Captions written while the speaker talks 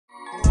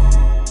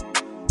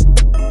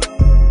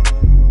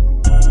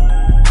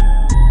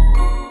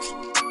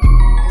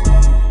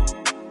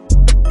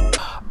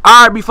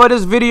Alright, before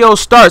this video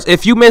starts,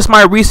 if you missed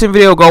my recent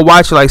video, go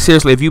watch it. Like,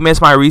 seriously, if you missed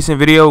my recent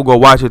video, go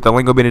watch it. The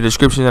link will be in the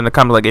description and the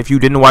comment. Like, if you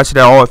didn't watch it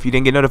at all, if you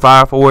didn't get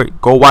notified for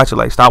it, go watch it.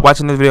 Like, stop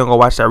watching this video and go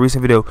watch that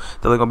recent video.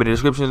 The link will be in the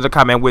description and the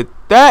comment. With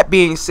that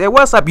being said,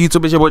 what's up,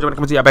 YouTube? It's your boy Juwaniie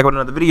coming to you back with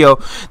another video.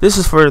 This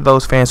is for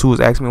those fans who was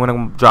asking me when I'm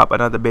gonna drop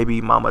another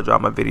baby mama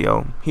drama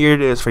video. Here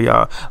it is for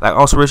y'all. Like,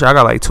 also, Richard, I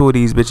got like 2 of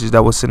these bitches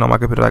that was sitting on my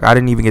computer. Like, I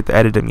didn't even get to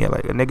edit them yet.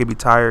 Like, a nigga be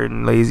tired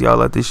and lazy, all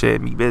that this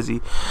shit and be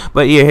busy.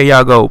 But yeah, here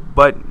y'all go.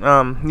 But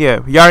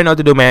yeah, y'all already know what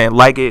to do, man.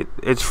 Like it,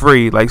 it's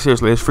free. Like,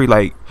 seriously, it's free.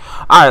 Like,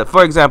 alright,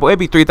 for example, it'd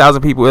be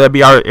 3,000 people. It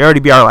already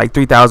be like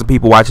 3,000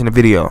 people watching the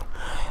video.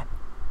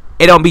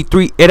 It don't be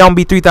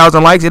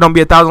 3,000 likes. It don't be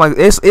 1,000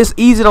 likes. It's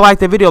easy to like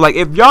the video. Like,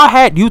 if y'all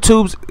had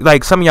YouTube's,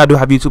 like some of y'all do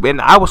have YouTube, and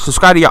I was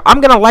subscribed to y'all,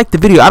 I'm gonna like the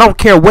video. I don't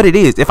care what it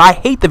is. If I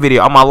hate the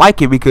video, I'm gonna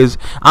like it because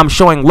I'm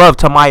showing love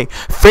to my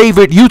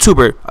favorite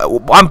YouTuber.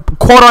 I'm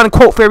quote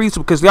unquote favorite YouTuber,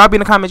 because y'all be in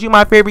the comments, you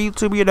my favorite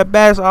YouTuber, you're the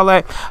best, all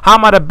that. How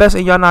am I the best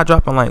and y'all not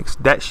dropping likes?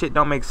 That shit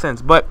don't make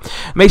sense. But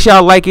make sure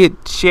y'all like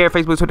it, share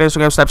Facebook, Twitter,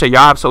 Instagram, Snapchat.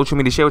 Y'all have social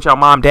media. Share with y'all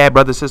mom, dad,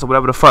 brother, sister,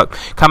 whatever the fuck.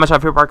 Comment y'all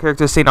favorite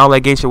characters, saying all that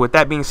gay shit. With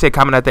that being said,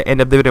 comment at the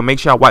end of the video. Make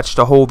sure y'all watch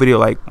the whole video.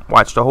 Like,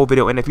 watch the whole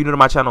video. And if you're new to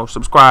my channel,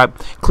 subscribe,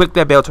 click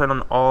that bell, turn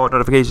on all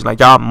notifications. Like,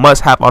 y'all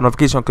must have all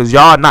notifications because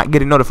y'all not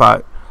getting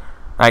notified.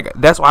 Like,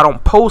 that's why I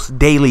don't post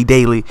daily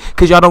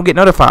because y'all don't get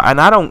notified. And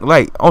I don't,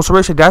 like, on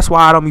Sarisha, that's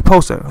why I don't be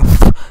posting.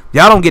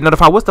 Y'all don't get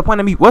notified. What's the point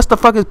of me? What's the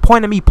fucking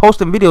point of me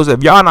posting videos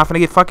if y'all not finna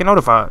get fucking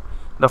notified?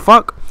 The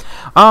fuck?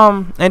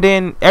 And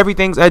then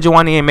everything's at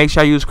Juwaniie, and make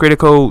sure I use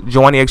critical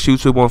JuwaniieX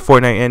YouTube on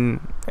Fortnite, and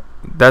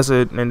that's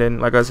it. And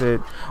then, like I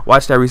said,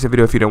 watch that recent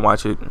video if you didn't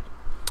watch it.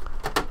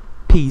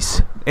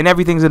 Peace. And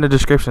everything's in the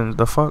description.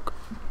 The fuck?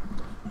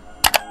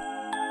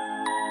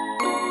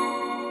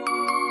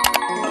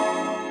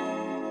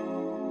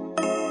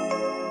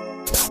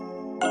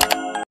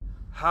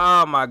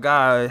 Oh my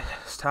god.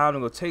 It's time to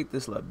go take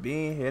this little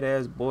bean head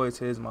ass boy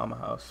to his mama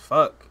house.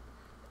 Fuck.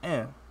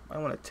 Damn. I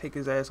want to take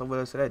his ass over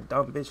there to that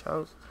dumb bitch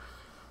house.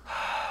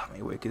 Let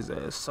me wake his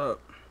ass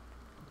up.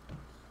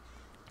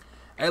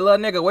 Hey,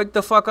 little nigga, wake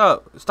the fuck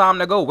up. It's time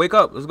to go. Wake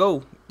up. Let's go.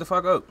 Get the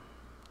fuck up.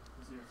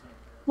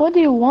 What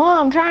do you want?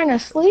 I'm trying to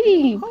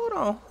sleep. Hold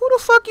on. Who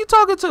the fuck you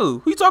talking to?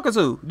 Who you talking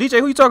to? DJ,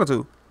 who you talking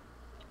to?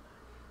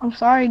 I'm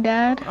sorry,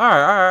 Dad.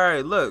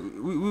 Alright. Look,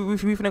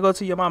 we finna go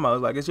to your mama.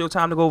 Like, it's your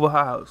time to go over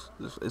her house.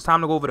 It's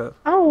time to go over there.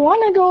 I don't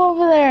want to go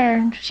over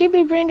there. She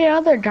be bringing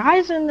other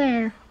guys in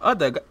there.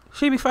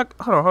 She be fuck.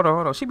 Hold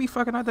on. She be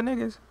fucking other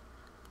niggas.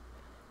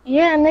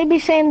 Yeah, and they be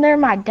saying they're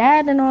my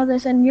dad and all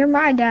this, and you're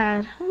my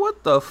dad.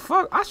 What the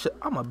fuck?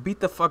 I'ma beat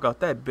the fuck out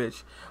that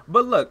bitch.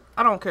 But look,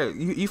 I don't care.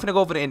 You finna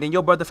go over there, and then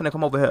your brother finna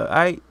come over here,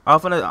 alright? I'm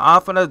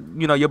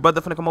finna, you know, your brother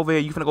finna come over here,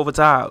 you finna go over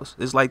to our house.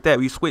 It's like that.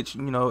 We switch,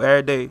 you know,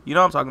 every day. You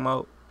know what I'm talking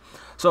about?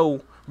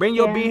 So, bring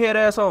your beanhead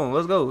ass on.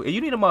 Let's go. And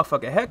you need a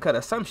motherfucking haircut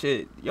or some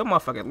shit. Your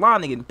motherfucking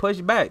line getting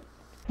pushed back.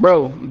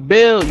 Bro,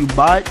 Bill, you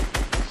bot.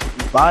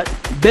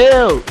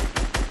 Bill.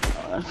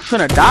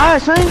 Finna die,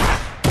 son.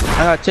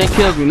 I got 10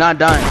 kills, we not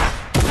dying.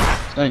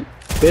 Son.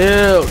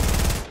 Bill.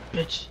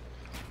 Bitch.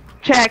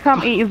 Chad,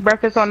 come eat his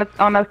breakfast on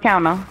the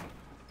counter.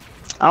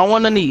 I don't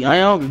want to eat. I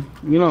ain't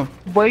hungry. You know.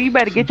 Boy, you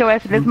better get your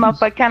ass to this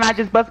motherfucker. Can I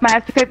just bust my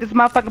ass to cook this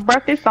motherfucking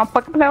breakfast? Don't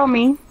fucking play with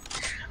me.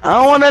 I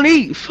don't want to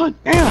eat. Fuck,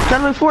 damn.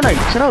 Shut up,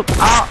 Fortnite. Shut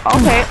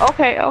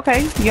up.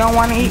 Okay. You don't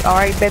want to eat?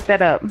 Alright, bet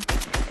that up.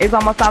 It's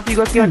almost time for you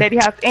to go to your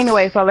daddy's house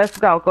anyway, so let's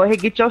go. Go ahead,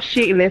 get your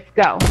shit, let's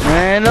go.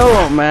 Man,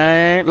 no,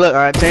 man. Look,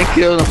 alright, 10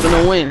 kills. I'm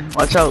finna win.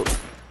 Watch out.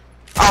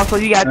 Oh, so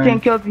you got 10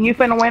 kills and you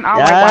finna win?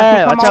 Alright,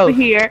 yeah, watch me come over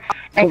here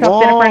and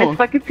come sit in front of this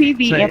fucking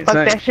TV and fuck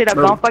that shit up.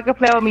 Bro. Don't fucking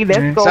play with me.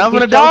 Let's go. I'm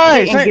get finna die.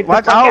 And get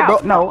Watch the fuck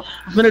out, bro. No.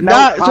 I'm finna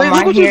die. Son,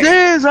 look what you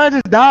did. I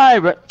just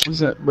died, bro.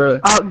 What's up, bro?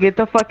 Oh, get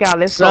the fuck out.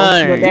 Let's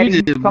son, go.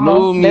 You just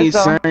blew me,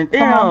 son.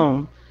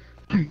 Damn.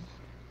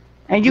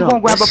 And you gonna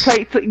grab a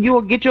plate. You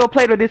will get you a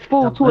plate of this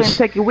food too and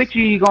take it with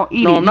you. You gonna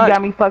eat it. You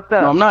got me fucked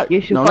up. No, I'm not.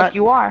 Yes, you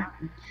are.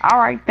 All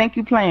right, thank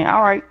you playing.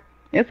 All right,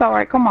 it's all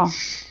right. Come on.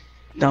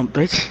 Dumb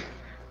bitch.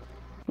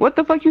 What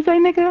the fuck you say,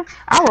 nigga?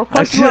 I will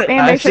fuck you up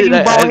and make sure you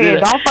bald head.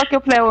 Don't fucking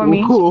play with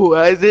me. Ooh,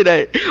 I see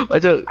that.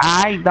 Watch out.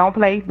 Alright,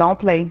 don't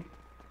play.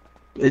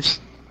 Bitch.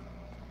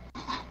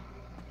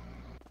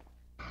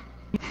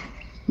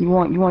 You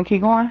want to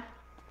keep going?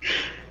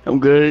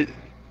 I'm good.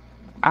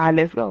 Alright,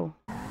 let's go.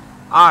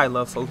 Alright,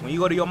 love folks. When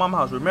you go to your mama's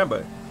house,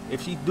 remember,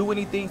 if she do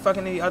anything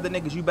fucking any other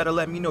niggas, you better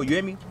let me know. You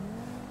hear me?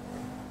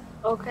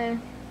 Okay.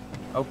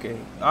 Okay.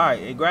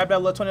 Alright, and grab that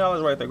little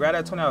 $20 right there. Grab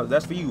that $20.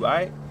 That's for you,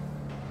 alright?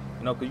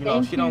 You know, cause you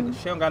know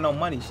she don't got no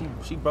money.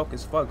 She broke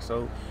as fuck.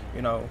 So,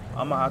 you know,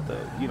 I'm gonna have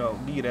to, you know,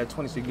 give you that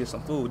 20 so you get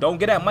some food. Don't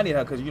get that money to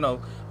her, cause you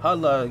know her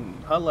little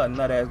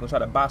nut ass gonna try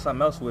to buy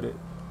something else with it.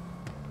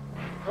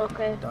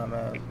 Okay.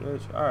 Dumbass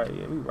bitch. All right,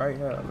 yeah, we right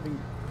here. Let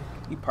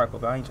me park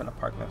over. I ain't trying to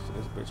park next to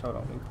this bitch. Hold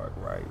on, let me park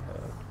right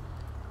here.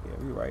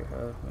 Yeah, we right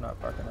here. We're not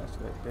parking next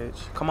to that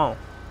bitch. Come on.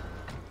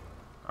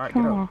 All right,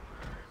 get up.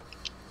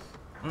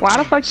 Why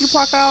the fuck you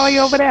park all the way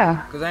over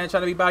there? Cause I ain't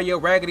trying to be by your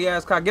raggedy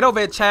ass car. Get over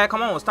here, Chad.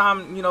 Come on, it's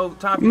time. You know,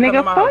 time for you to come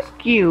to Nigga, my house.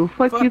 fuck you.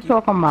 Fuck you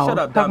talking about. Shut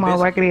up, Talking dumb about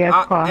bitch. raggedy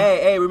ass car.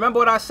 Hey, remember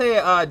what I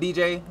said,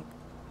 DJ?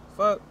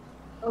 Fuck.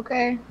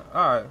 Okay.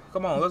 All right,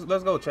 come on,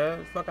 let's go,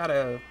 Chad. Fuck out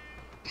of here,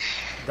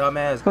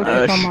 dumbass. Fuck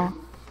you talking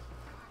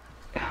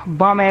about.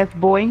 Bum ass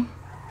boy.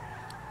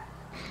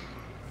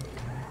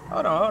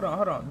 Hold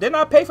on. Didn't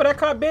I pay for that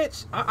cop,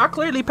 bitch? I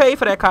clearly paid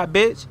for that cop,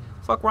 bitch.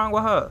 Fuck wrong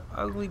with her,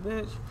 ugly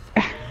bitch.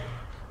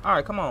 All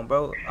right, come on,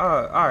 bro.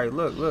 All right,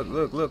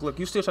 look.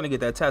 You still trying to get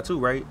that tattoo,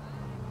 right?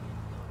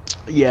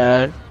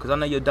 Yeah. Cause I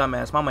know your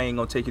dumbass mama ain't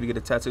gonna take you to get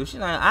a tattoo. She's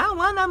like, I don't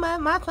want no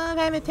my son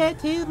having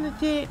tattoos and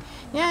shit.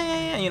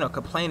 Yeah. You know,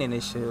 complaining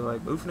and shit.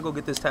 Like, we finna go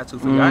get this tattoo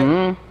for you,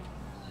 alright?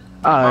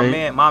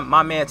 Alright.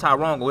 My man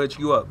Tyrone gonna hit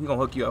you up. He gonna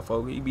hook you up,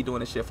 folks. He be doing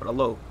this shit for the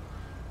low.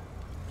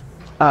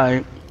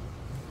 Alright.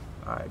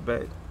 Alright,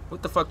 bet.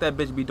 What the fuck that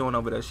bitch be doing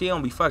over there? She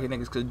don't be fucking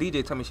niggas. Cause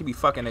DJ told me she be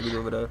fucking niggas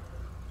over there.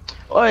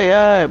 Oh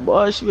yeah,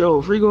 boy, she be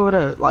over freak over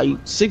there. Like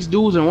 6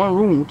 dudes in one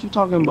room. What you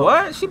talking about?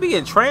 What? She be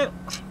getting trained?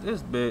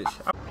 This bitch.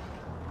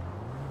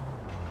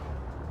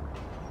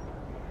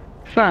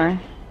 Son.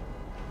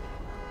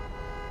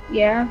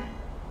 Yeah.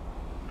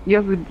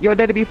 Your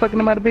daddy be fucking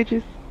them other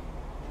bitches?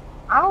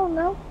 I don't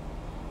know.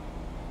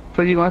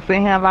 So you gonna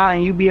send him out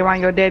and you be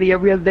around your daddy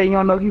every other day, you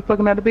don't know if you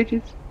fucking other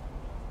bitches?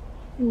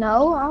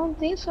 No, I don't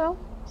think so.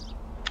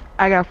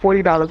 I got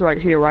 $40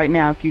 right here, right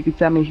now, if you can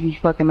tell me if you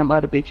fucking them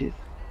other bitches.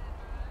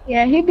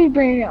 Yeah, he be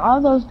bringing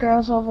all those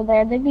girls over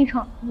there. They be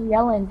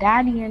yelling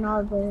daddy and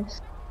all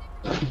this.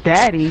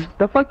 Daddy?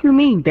 The fuck you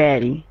mean,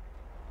 daddy?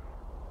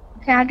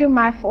 Can I give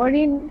my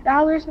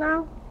 $40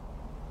 now?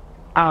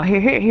 Oh,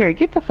 here,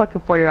 get the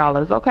fucking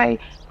 $40, okay?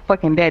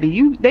 Fucking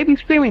daddy. They be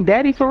screaming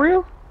daddy for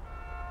real?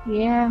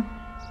 Yeah.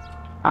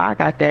 I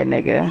got that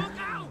nigga.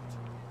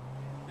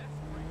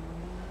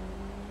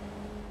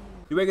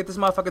 You ready to get this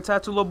motherfucking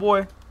tattoo, little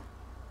boy?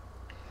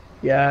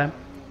 Yeah.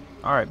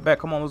 Alright, bet.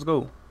 Come on, let's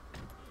go.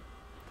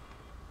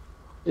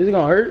 Is it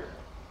gonna hurt?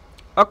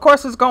 Of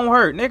course it's gonna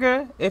hurt,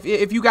 nigga.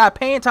 If you got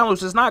pain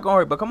tolerance, it's not gonna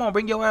hurt. But come on,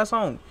 bring your ass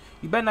home.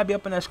 You better not be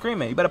up in there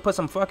screaming. You better put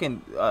some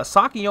fucking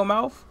sock in your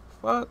mouth.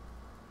 Fuck.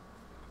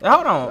 Hey,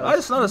 hold on. I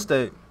just noticed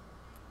that.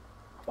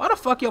 Why the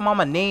fuck your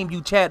mama named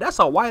you Chad? That's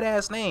a white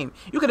ass name.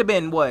 You could have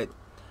been what?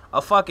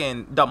 A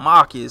fucking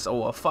Demarcus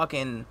or a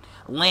fucking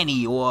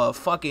Lenny or a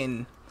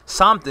fucking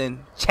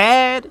something.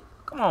 Chad?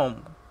 Come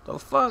on. The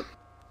fuck?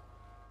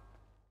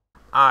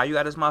 You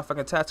got this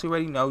motherfucking tattoo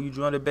ready? No, you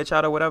drew the bitch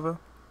out or whatever?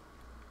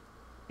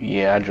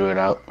 Yeah, I drew it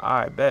out.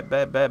 Alright, bet.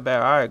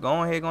 Alright,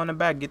 go ahead, go in the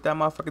back. Get that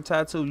motherfucking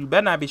tattoo. You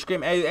better not be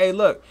screaming. Hey,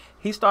 look.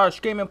 He started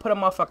screaming, put a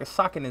motherfucking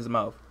sock in his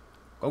mouth.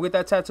 Go get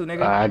that tattoo,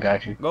 nigga. I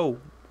got you. Go.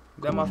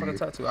 Get that motherfucking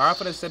tattoo. Alright,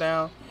 for this sit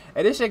down.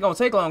 Hey, this shit gonna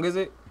take long, is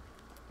it?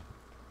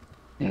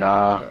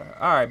 Nah.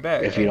 Alright,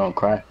 bet. If you don't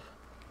cry.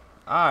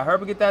 Alright, hurry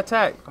up and get that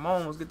tag. Come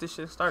on, let's get this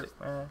shit started,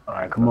 man.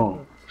 Alright, come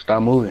on.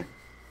 Start moving.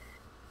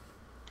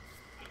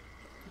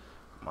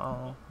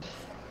 Come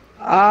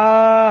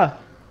on.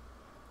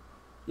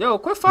 Yo,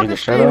 quit fucking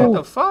screaming. What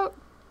the fuck?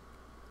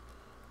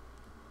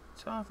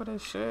 Time for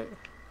this shit.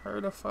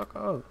 Hurry the fuck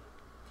up.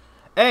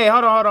 Hey,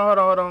 hold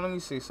on. Let me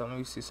see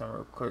something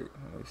real quick.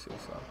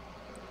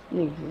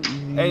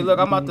 Hey, look,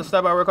 I'm about to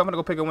step out real quick. I'm gonna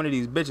go pick up one of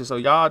these bitches. So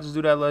y'all just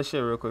do that little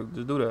shit real quick.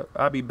 Just do that.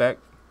 I'll be back.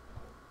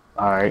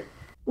 Alright.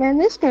 Man,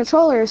 this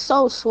controller is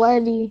so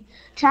sweaty.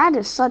 Chad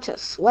is such a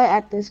sweat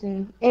at this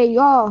game. Hey,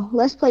 y'all,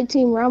 let's play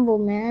Team Rumble,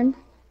 man.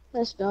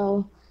 Let's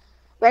go.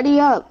 Ready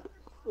up,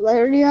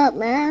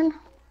 man.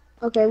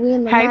 Okay, we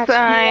in the match.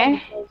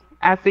 Hey, son.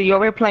 I see you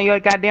over here playing your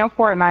goddamn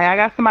Fortnite. I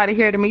got somebody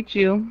here to meet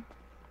you.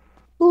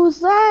 Who's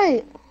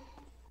that?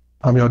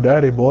 I'm your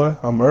daddy, boy.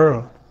 I'm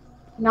Earl.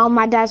 No,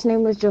 my dad's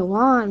name was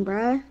Juwan,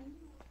 bruh.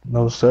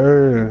 No,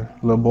 sir,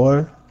 little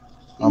boy.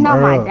 You're not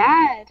Earl. My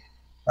dad.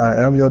 I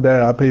am your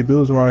dad. I pay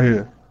bills around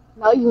here.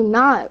 No, you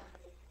not.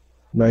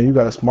 Man, you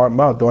got a smart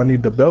mouth. Do I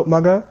need the belt, my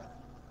guy?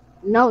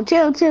 No,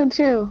 chill.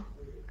 Don't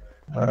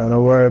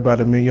worry about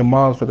it. Me and your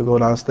mom's finna go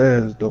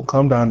downstairs. Don't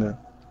come down there.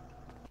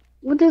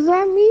 What does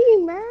that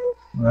mean, man?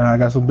 Man, I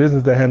got some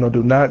business to handle.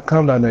 Do not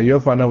come down there. You'll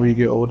find out when you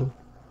get older.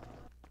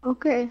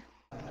 Okay.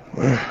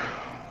 You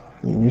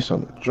need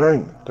something to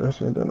drink. That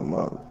shit doesn't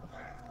matter.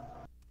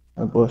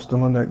 That boy's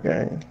still in that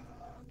game.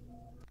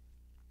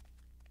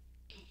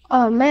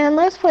 Oh, man,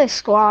 let's play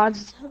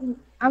squads.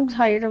 I'm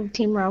tired of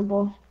Team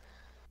Rumble.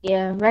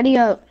 Yeah, ready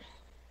up.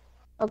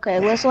 Okay,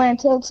 let's land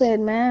tilted,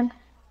 man.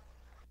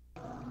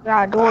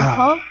 Got door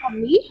pump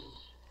on me.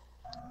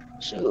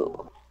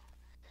 Shoot.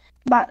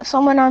 But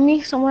someone on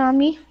me.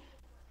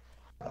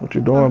 What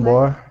you doing,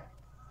 boy?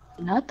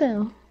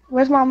 Nothing.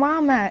 Where's my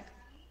mom at?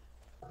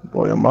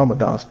 Boy, your mama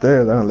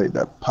downstairs. I done laid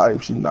that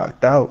pipe. She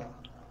knocked out.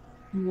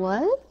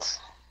 What?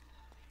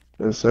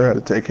 Yes, sir. I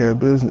had to take care of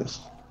business.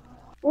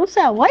 What's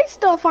that white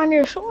stuff on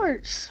your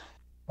shorts?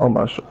 On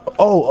my shorts.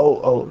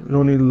 Oh. You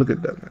don't need to look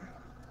at that, man.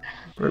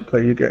 Better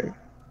play your game.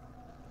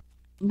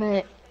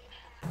 But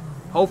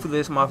hopefully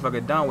this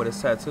motherfucker done with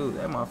his tattoo.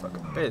 That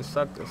motherfucker bitch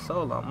sucked the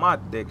soul on my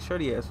dick.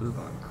 Shorty ass was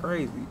going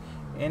crazy.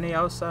 And they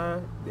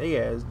outside. They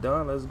ass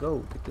done. Let's go.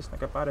 Get this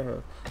nigga up out of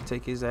here.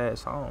 Take his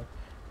ass home.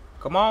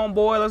 Come on,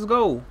 boy. Let's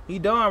go. He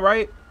done,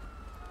 right?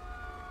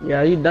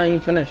 Yeah, you done. You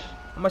finished.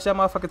 How much that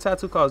motherfucking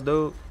tattoo cost,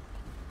 dude?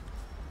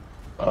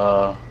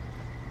 I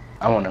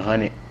want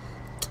 100.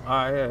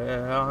 Alright,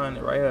 yeah,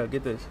 100 right here.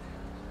 Get this.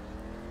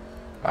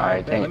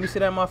 Alright, thanks. Let me see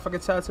that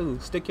motherfucking tattoo.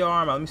 Stick your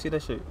arm out. Let me see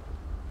that shit.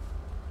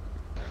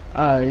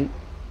 Alright.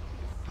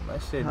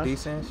 That shit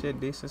decent. Shit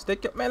decent.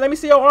 Stick your man. Let me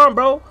see your arm,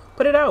 bro.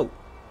 Put it out,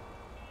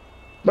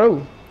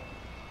 Bro.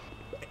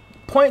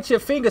 point your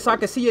finger so I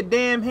can see your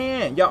damn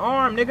hand. Your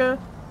arm, nigga.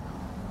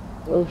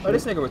 Oh, Oh,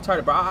 this nigga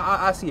retarded, bro.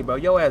 I see it, bro.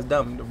 Your ass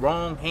dumb. The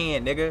wrong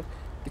hand, nigga.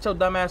 Get your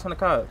dumb ass on the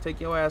car. Take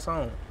your ass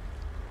home.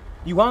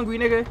 You hungry,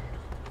 nigga?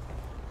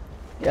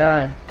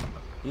 Yeah.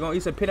 You gonna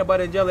eat some peanut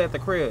butter and jelly at the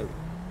crib?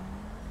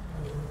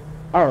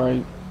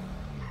 Alright.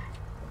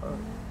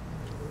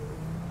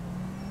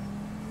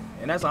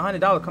 And that's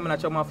 $100 coming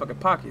out your motherfucking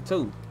pocket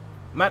too.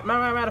 Matter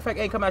of fact,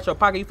 ain't coming out your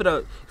pocket. You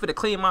finna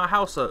clean my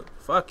house up.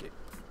 Fuck it.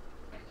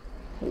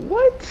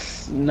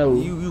 What? No.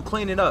 You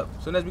clean it up.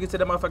 Soon as we get to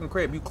that motherfucking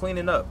crib, you clean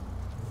it up.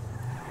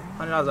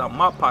 $100 out of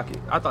my pocket.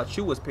 I thought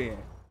you was paying.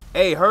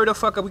 Hey, hurry the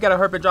fuck up. We gotta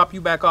hurry and drop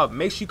you back off.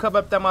 Make sure you cover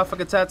up that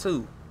motherfucking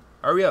tattoo.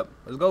 Hurry up.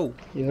 Let's go.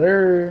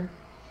 Yeah.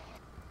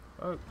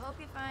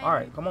 All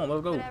right, come on,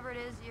 let's go. Whatever it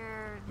is,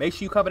 you're... Make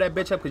sure you cover that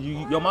bitch up, cause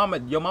your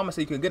mama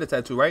said you can get a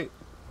tattoo, right?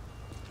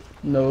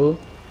 No.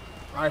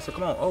 All right, so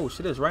come on. Oh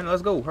shit, it's right now.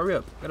 Let's go. Hurry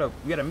up. Get up.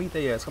 We gotta meet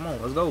their ass. Come on,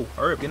 let's go.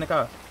 Hurry up. Get in the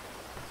car.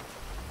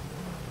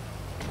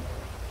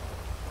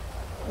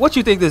 What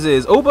you think this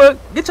is, Uber?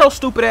 Get your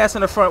stupid ass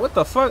in the front. What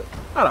the fuck?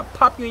 I gotta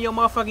pop you in your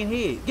motherfucking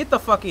head. Get the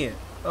fuck in.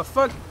 The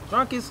fuck?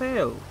 Drunk as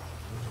hell.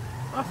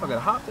 Motherfucker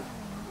hopped it.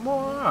 Boy,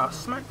 I'll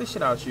smack this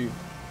shit out you.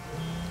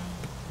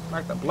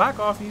 Smack the black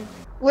off you.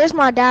 Where's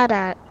my dad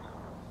at?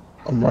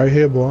 I'm right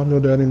here, boy. I'm your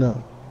daddy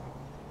now.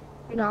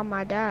 You're not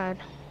my dad.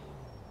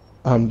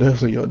 I'm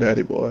definitely your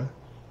daddy, boy.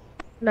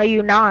 No,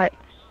 you're not.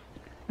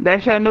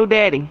 That's your new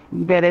daddy.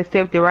 You better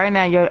accept it right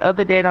now. Your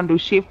other dad don't do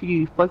shit for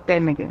you. Fuck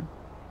that nigga.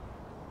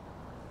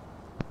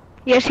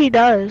 Yes, he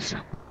does.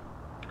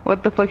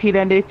 What the fuck he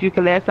done did for you?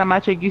 Cause last time I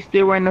checked, you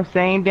still wearing the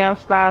same damn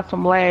slides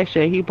from last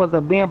year. He supposed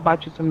to been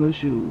bought you some new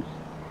shoes.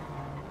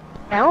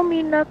 That don't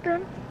mean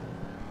nothing.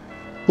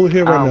 Who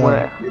here right now?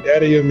 What? Your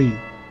daddy or me?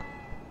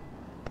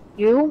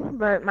 You,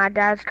 but my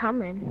dad's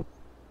coming.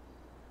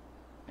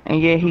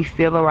 And yet he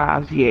still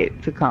arrives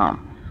yet to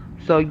come.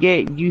 So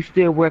yet you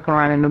still working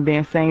around in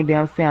the same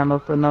damn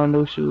sandals with no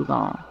new shoes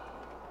on.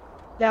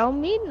 That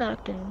don't mean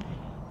nothing.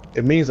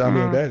 It means I'm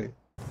your daddy.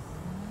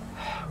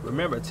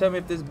 Remember, tell me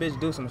if this bitch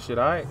do some shit,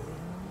 alright?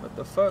 What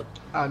the fuck?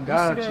 I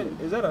got See that? you.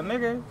 Is that a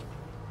nigga?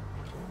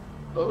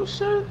 Oh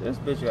shit. This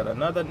bitch got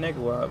another nigga.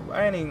 Well,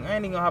 I ain't even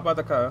gonna hop out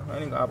the car.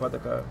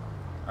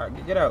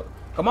 Alright, get out.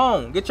 Come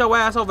on, get your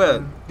ass over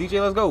here.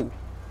 DJ, let's go.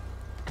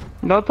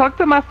 Don't talk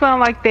to my son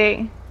like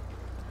that.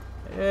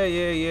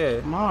 Yeah.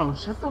 Mom,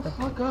 shut the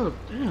fuck up.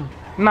 Damn.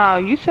 No,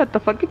 you shut the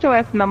fuck. Get your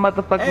ass in the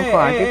motherfucking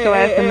car. Get your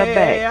ass in the back.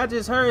 Hey, I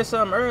just heard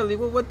something early.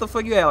 What the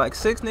fuck you had? Like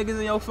 6 niggas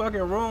in your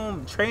fucking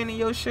room training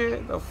your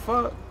shit? The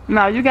fuck?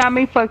 No, you got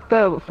me fucked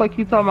up. Fuck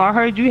you talking about. I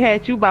heard you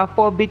had you about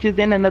 4 bitches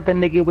and another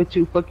nigga with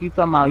you. Fuck you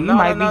talking about. You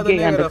might be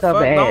gay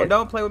undercover ass.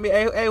 Don't play with me.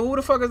 Hey, who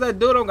the fuck is that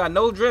dude? Don't got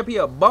no drip. He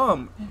a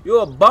bum. You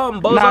a bum,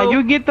 bozo. Nah,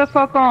 you get the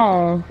fuck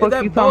on.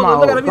 Fuck you talking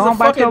Look at about. him. He's Go a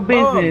about your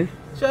fucking bum. business.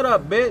 Shut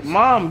up, bitch.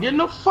 Mom, get in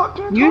the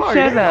fucking car. You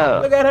shut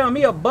up. Look at him.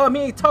 He a bum.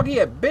 He ain't talking. He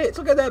a bitch.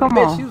 Look at that Come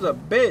bitch. on. She was a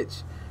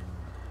bitch.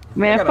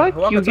 Man,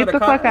 fuck you. Get the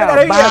fuck Look at her. out.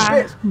 He a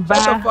Bye. bitch. Bye.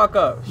 Shut the fuck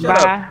up. Shut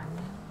Bye. up.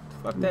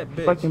 Fuck that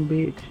bitch. Fucking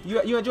bitch.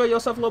 You enjoy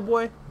yourself, little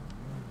boy?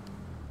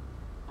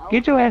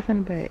 Get your ass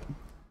in the back.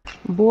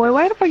 Boy,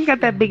 why the fuck you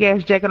got that big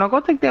ass jacket on?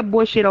 Go take that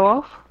bullshit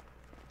off.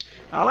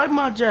 I like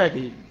my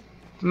jacket.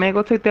 Man,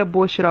 go take that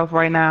bullshit off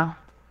right now.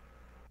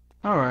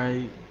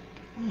 Alright.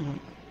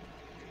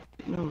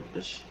 No,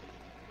 this.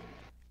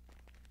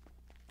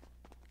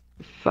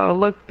 So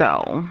look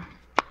though,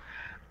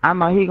 I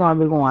know he gonna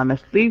be going to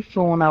sleep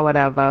soon or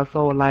whatever.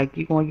 So like,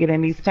 you gonna get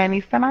in these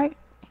panties tonight?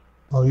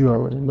 Oh, you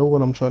already know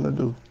what I'm trying to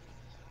do.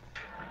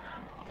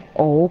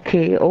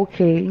 Okay.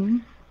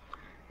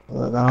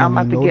 Like, I'm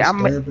about to no get.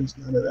 disturbance,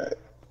 none of that.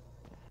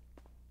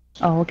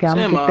 Oh, okay. I'm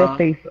gonna get that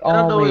face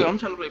all wet. I'm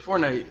trying to play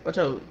Fortnite. Watch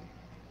out.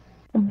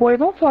 Boy,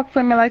 don't talk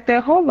to me like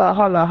that. Hold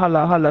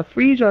up.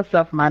 Freeze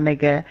yourself, my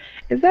nigga.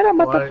 Is that a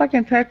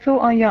motherfucking tattoo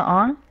on your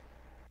arm?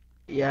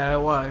 Yeah,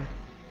 why?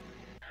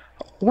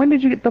 When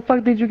did you get the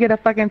fuck? Did you get a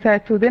fucking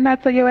tattoo? Didn't I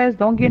tell your ass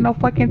don't get no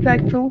fucking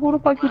tattoo? Who the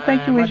fuck you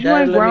think you is? You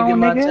ain't grown,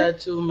 my nigga.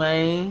 tattoo,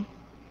 man.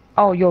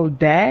 Oh, your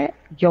dad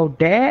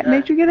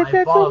made you get a my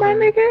tattoo, father. my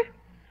nigga?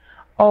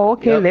 Oh,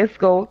 okay, Yep. let's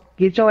go.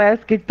 Get your ass,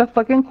 get the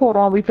fucking coat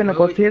on. We finna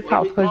go to his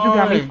house because you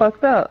got me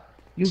fucked up.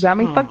 You got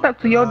me fucked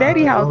up to your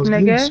daddy house,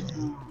 nigga.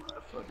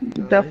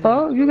 The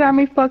fuck? You got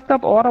me fucked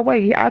up all the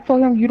way. I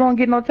told him you don't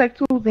get no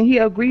tattoos and he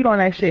agreed on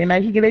that shit. Now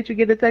he can let you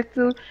get a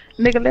tattoo?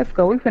 Nigga, let's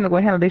go. We finna go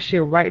handle this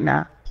shit right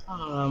now.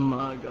 Oh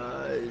my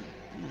god.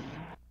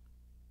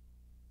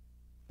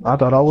 I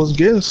thought I was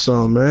getting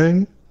some,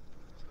 man.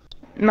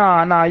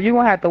 No, you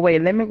gonna have to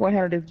wait. Let me go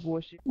handle this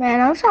bullshit. Man,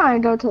 I'm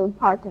trying to go to the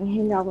park and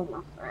hang out with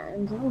my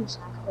friends. I'm just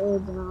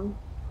head down.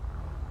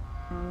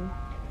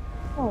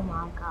 Oh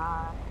my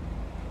god.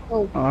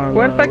 Oh,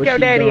 Where the fuck your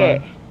daddy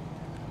at?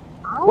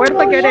 Where the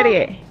fuck your daddy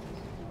at?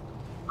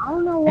 I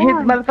don't know His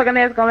why. motherfucking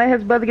ass gonna let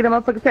his brother get a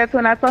motherfucking tattoo,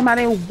 and I told him I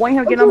didn't want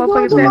him to get no What you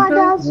motherfucking going to my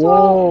dad's tattoo.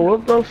 Whoa,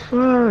 what the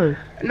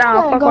fuck?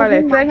 Nah, fuck all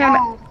that. Tell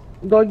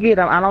him, go get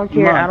him. I don't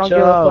care. I don't give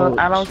a fuck.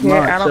 I don't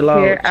care. I don't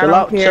care. I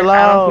don't care.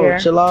 I don't care.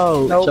 Chill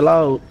out. Nope. Chill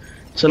out.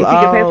 Chill If out.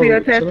 he can pay for your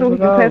tattoo, he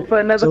can pay for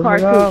another car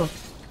too.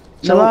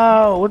 Chill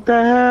out. What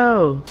the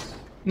hell?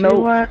 No.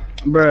 What?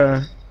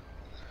 Bruh.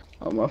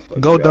 Oh my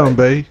fucking Go God. down,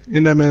 babe.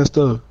 In that man's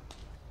stuff.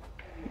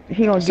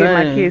 He gonna get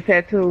my kids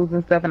tattoos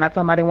and stuff, and I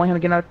told him I didn't want him to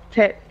get no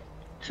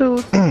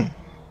tattoos.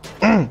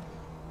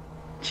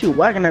 She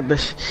whacking that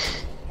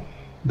bitch.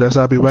 That's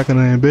how I be whacking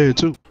her in bed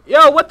too.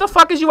 Yo, what the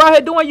fuck is you out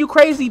here doing, you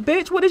crazy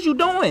bitch? What is you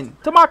doing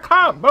to my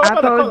cop, bro? I'm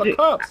about to call the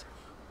cops.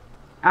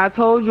 I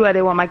told you I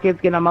didn't want my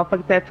kids getting a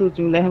motherfucking tattoos.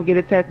 You let him get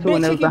a tattoo, Bitch,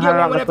 and it he was can get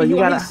one whenever $100. you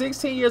want. He's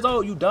 16 years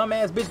old, you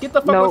dumbass bitch. Get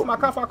the fuck away from my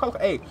car.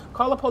 Hey,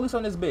 call the police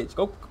on this bitch.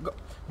 Go.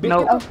 Bitch,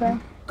 no. Okay.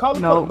 Call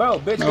the police, bro.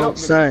 Bitch, No, go.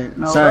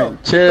 son,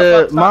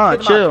 chill, ma,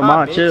 chill.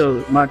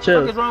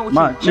 What is wrong with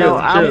you? Chill, No,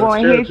 I'm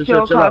going to hit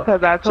your car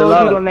because I told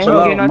you don't let him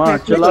get no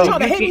tattoo. Bitch, you trying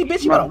to hit me,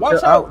 bitch? You better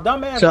watch out,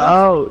 dumbass. Chill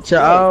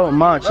out,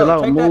 ma, chill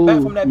out. Take that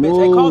back from that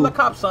bitch. Hey, call the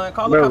cops, son.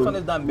 Call the cops on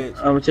this dumb bitch.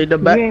 I'm gonna take the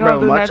back,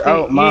 bro. Watch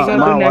out,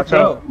 ma, watch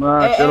out.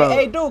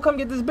 Hey, dude, come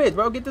get this bitch,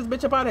 bro. Get this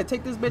bitch up out of here.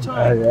 Take this bitch home.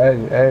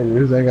 Hey,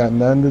 this ain't got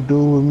nothing to do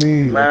with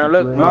me. Man,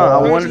 look, ma,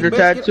 I wanted the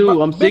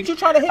tattoo. I'm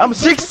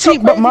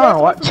 16, but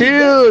ma,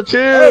 chill.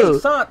 Hey,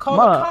 son, call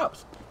the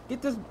cops.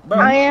 Get this, bro.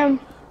 I am.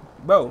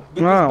 Bro, get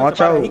this Nah, bitch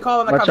watch up out of here. out. He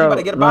calling the Watch cops. You better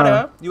out. get up out of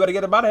here. You better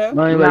get up out of here.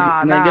 No, you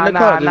better get in the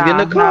car. Just get in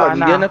the car. Just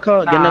get in the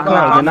car. Get in the car.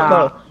 Get in the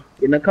car.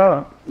 Get in the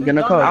car. Get in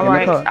the car. Get in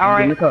the car.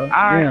 Get in the car.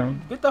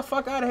 Damn. Get the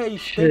fuck out of here, you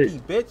stinky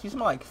bitch. You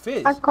smell like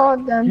fish. I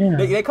called them.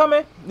 They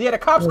coming? Yeah, the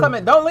cops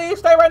coming. Don't leave.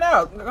 Stay right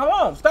now. Come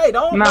on, stay.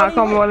 Don't. Nah,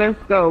 come on, let's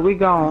go. We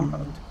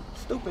gone.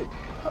 Stupid.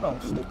 Hold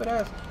on, stupid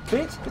ass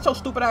bitch. Get your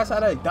stupid ass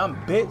out of there, dumb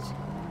bitch.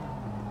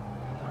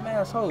 Dumb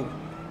asshole.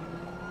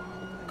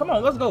 Come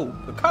on, let's go.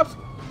 The cops.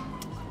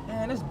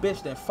 Man, this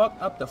bitch then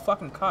fucked up the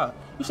fucking car.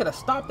 You should have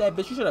stopped that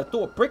bitch. You should have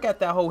threw a brick at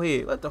that whole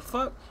head. What the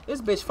fuck?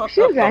 This bitch fucked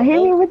She up. was gonna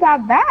hit me with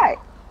that bat.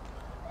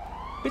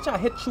 Bitch, I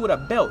hit you with a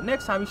belt.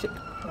 Next time you should.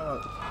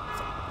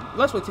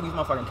 Let's wait till these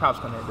motherfucking cops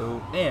come in,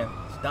 dude. Damn,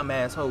 this dumb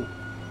asshole.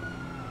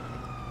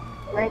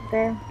 Right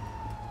there.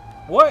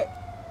 What?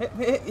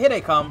 Here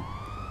they come.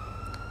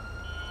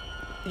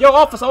 Yo,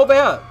 officer, over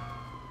here.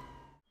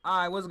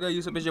 Alright, what's good,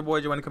 YouTube? It's your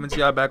boy Juwaniie coming to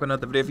y'all back with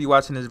another video. If you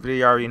watching this video,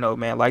 you already know,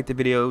 man. Like the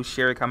video,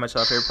 share it, comment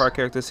your favorite part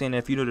character scene.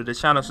 If you're new to the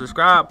channel,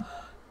 subscribe.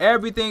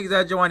 Everything is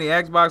at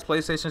Juwaniie. Xbox,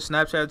 PlayStation,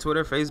 Snapchat,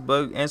 Twitter,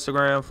 Facebook,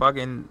 Instagram,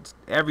 fucking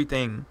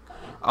everything.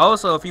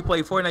 Also, if you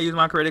play Fortnite, use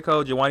my credit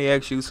code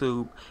JuwaniieX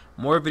YouTube.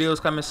 More videos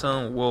coming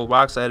soon. Well,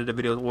 Rock's added the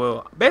videos.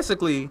 Well,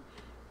 basically,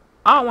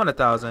 I don't want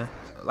 1,000.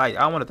 Like,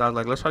 I want 1,000.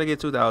 Like, let's try to get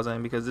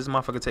 2,000 because this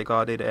motherfucker take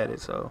all day to edit.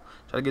 So,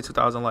 try to get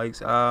 2,000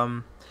 likes.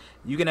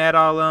 You can add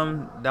all of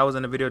them. That was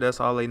in the video. That's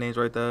all their names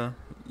right there.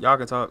 Y'all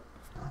can talk.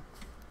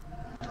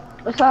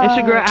 What's up? It's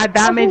your girl,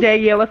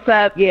 JuwaniieYT. Yeah, what's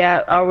up?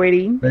 Yeah,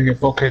 already. Making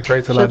 4K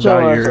trade till I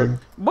die here.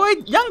 Boy,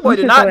 young boy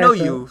did not know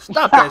you.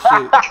 Stop that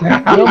shit.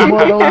 Young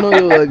boy don't know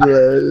you like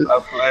that.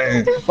 Stop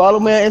playing. Follow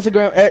me on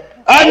Instagram at.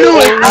 I knew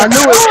it. I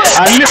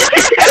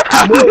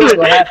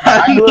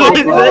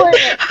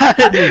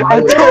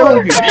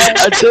told you.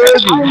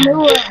 I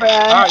knew it, bro.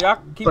 Alright, y'all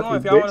keep going.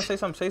 If y'all want to say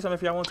something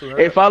if y'all want to.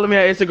 Hey, follow me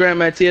on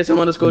Instagram at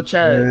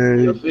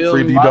TSM_Chad. You feel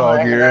Free me? D-Dog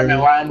here.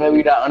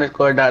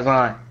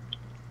 YNW._.design.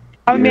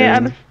 Oh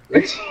man,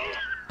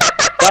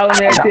 Follow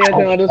me at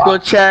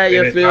TSM_Chad.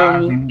 You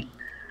feel me?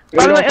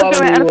 follow me on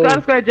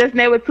Instagram _ just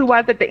name with 2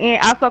 Y's at the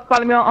end. Also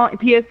follow me on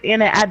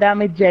PSN at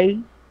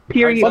JuwaniieJ.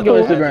 Period. Fuck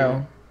your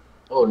Instagram.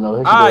 Oh no.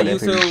 Alright,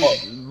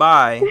 YouTube.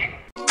 Bye.